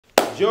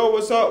Yo,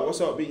 what's up?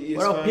 What's up, BTS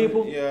What up, fan?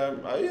 people?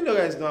 Yeah, you know,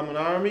 guys, I'm an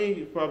army.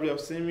 You probably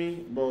have seen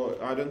me,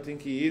 but I don't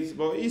think he is.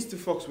 But he used to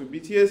fucks with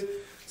BTS.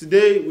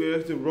 Today, we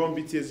have to run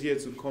BTS here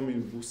to come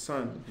in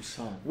BUSAN.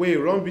 Wait,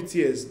 run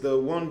BTS, the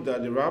one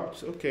that they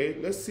rapped. Okay,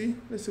 let's see.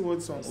 Let's see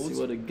what's on. Let's see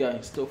what the guy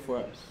in store for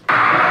us.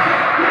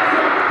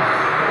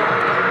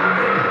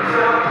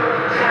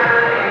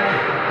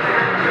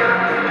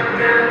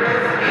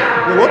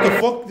 Wait, what the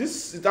fuck?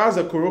 This it has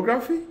a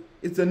choreography?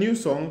 It's a new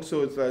song,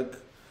 so it's like.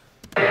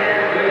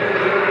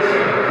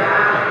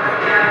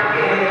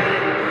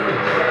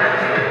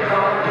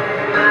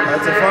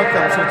 It's a fan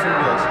cam, so two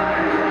guys.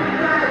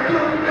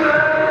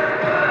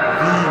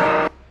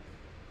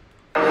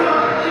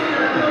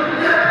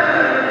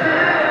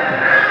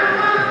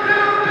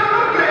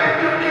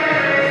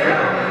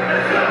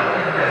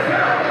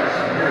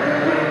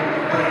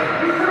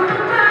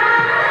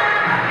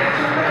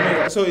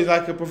 So he's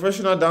like a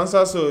professional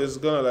dancer, so it's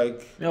gonna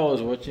like. Yeah, I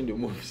was watching the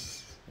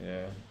movies.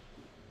 Yeah.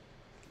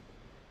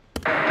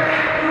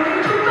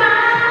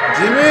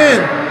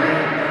 Jimin!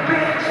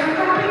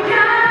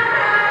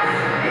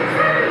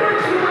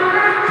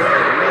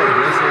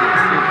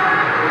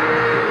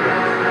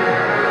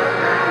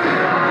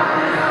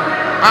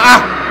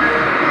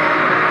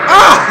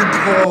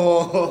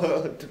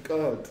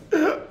 God. It's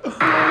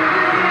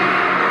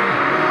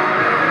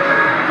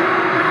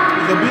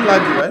a bit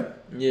laggy, right?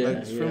 Yeah.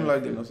 Like stream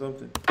lagging or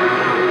something.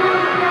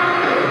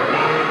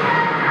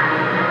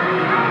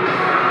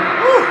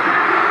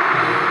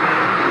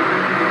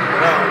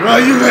 Bro,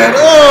 you man.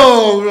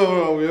 Oh,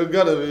 bro, we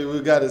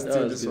gotta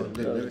steal this one.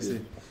 Let me see.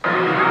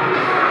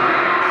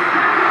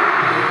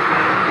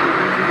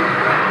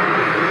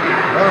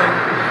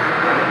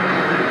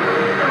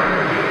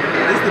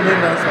 This is the main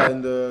dancer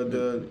in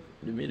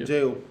the middle.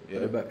 jail. Yeah.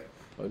 At the back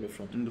or the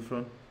front? In the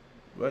front.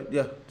 Right?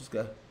 Yeah, this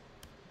guy.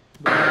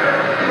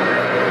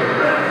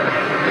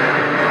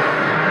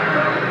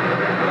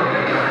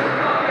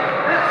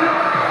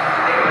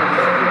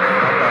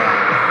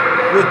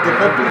 Wait, the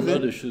pop is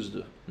Not the shoes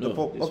though. No, the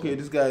pop. Okay, one.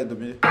 this guy in the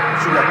middle.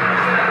 Sugar.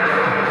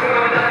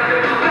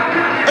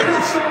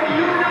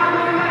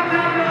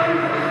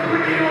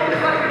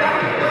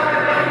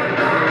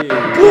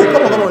 Ooh,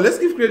 come on. Let's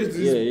give credit to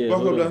this.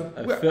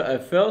 I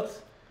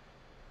felt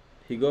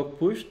he got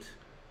pushed.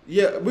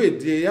 Yeah,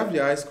 wait, they have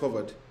their eyes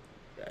covered.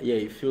 Yeah,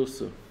 he feels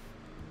so.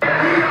 I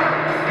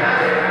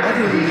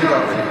didn't really do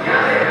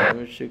that. Let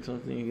me check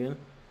something again.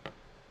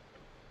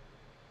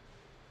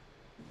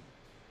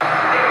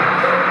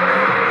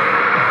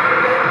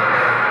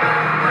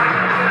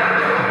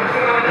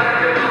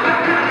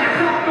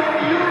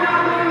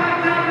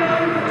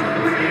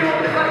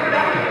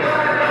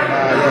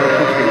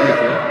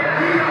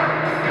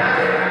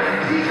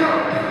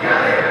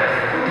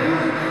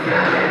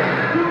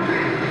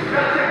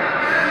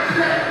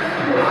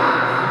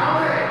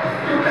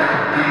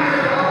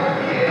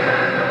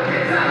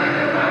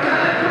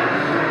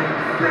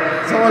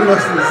 Someone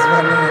lost this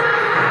man.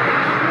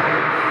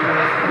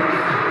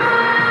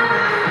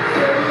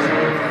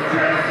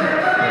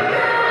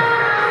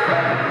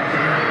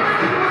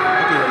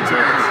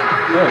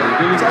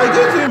 So I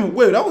gave to him.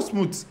 Wait, that was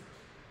smooth.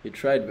 He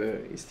tried,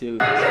 but he still.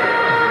 Okay.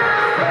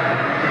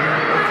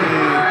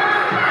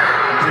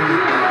 Jimmy.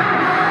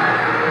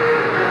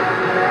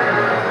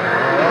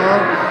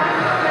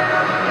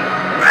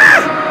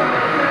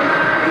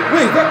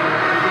 Wait, that.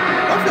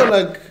 I feel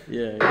like.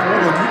 Yeah.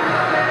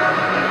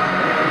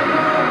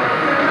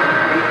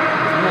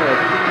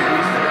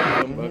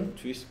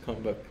 Twist, come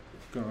back.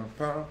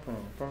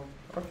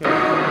 Okay.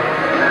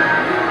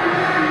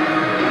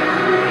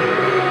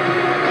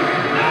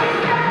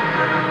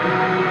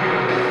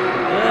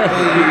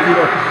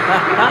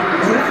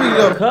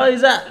 Yeah, cut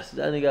his ass.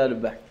 That nigga out the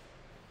back.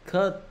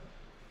 Cut.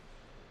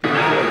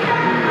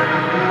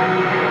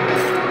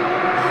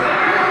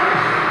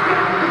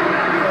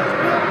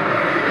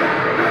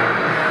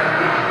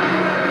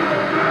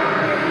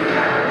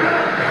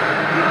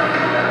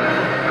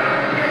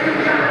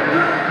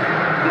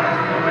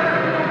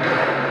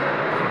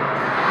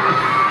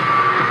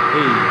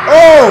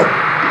 Oh!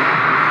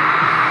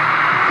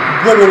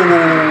 Whoa.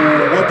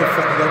 What the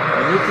fuck is that? I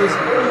noticed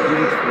he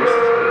did it first.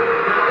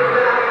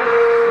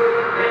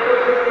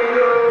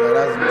 Yeah,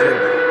 that's good.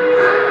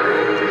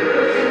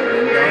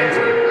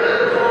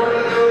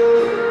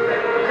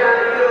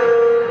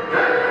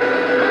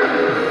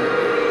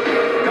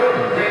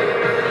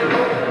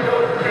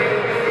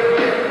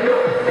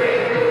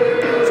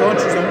 Someone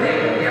choose something?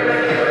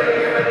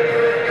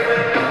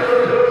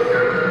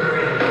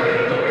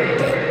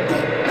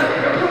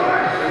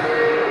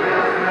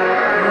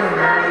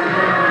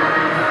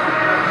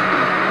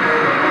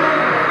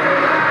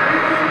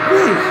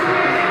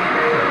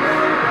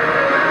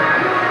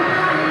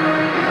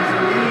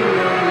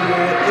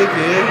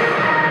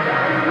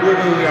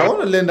 Wait, I want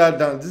to learn that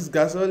dance. This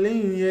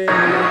gasoline, yeah.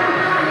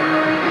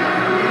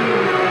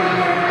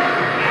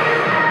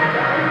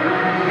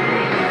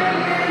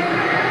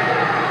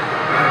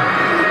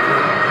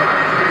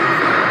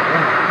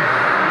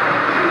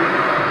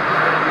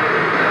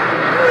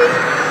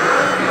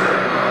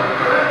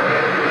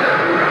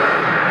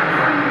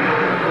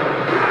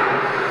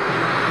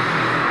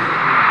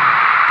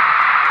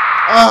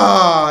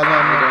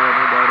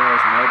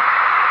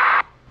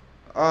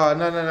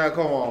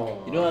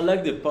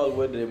 like the part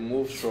where they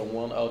moved from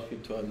one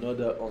outfit to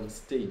another on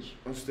stage.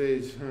 On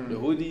stage. The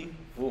hoodie,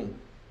 boom.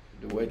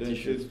 The white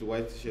t-shirt. The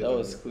white t-shirt. That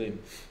was clean.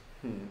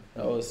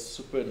 That was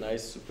super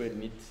nice, super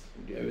neat.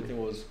 Everything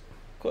was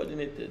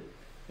coordinated.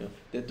 You know,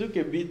 they took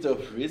a bit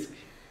of risk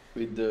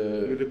with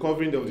the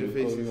covering of the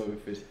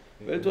face.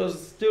 But it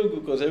was still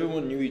good because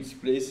everyone knew its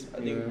place. I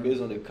think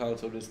based on the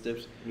count of the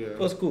steps, it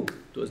was cool.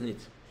 It was neat.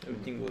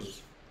 Everything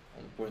was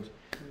on point.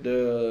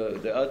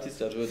 The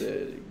artists as well,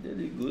 they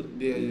did good.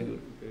 Yeah.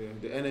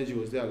 The energy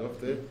was there. I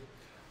loved it.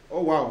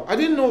 Oh wow! I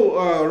didn't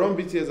know Run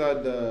BTS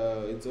had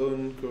its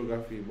own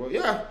choreography, but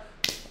yeah,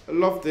 I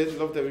loved it.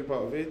 Loved every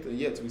part of it. And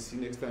yet we see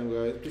next time,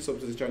 guys. Please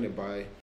subscribe to the channel. Bye.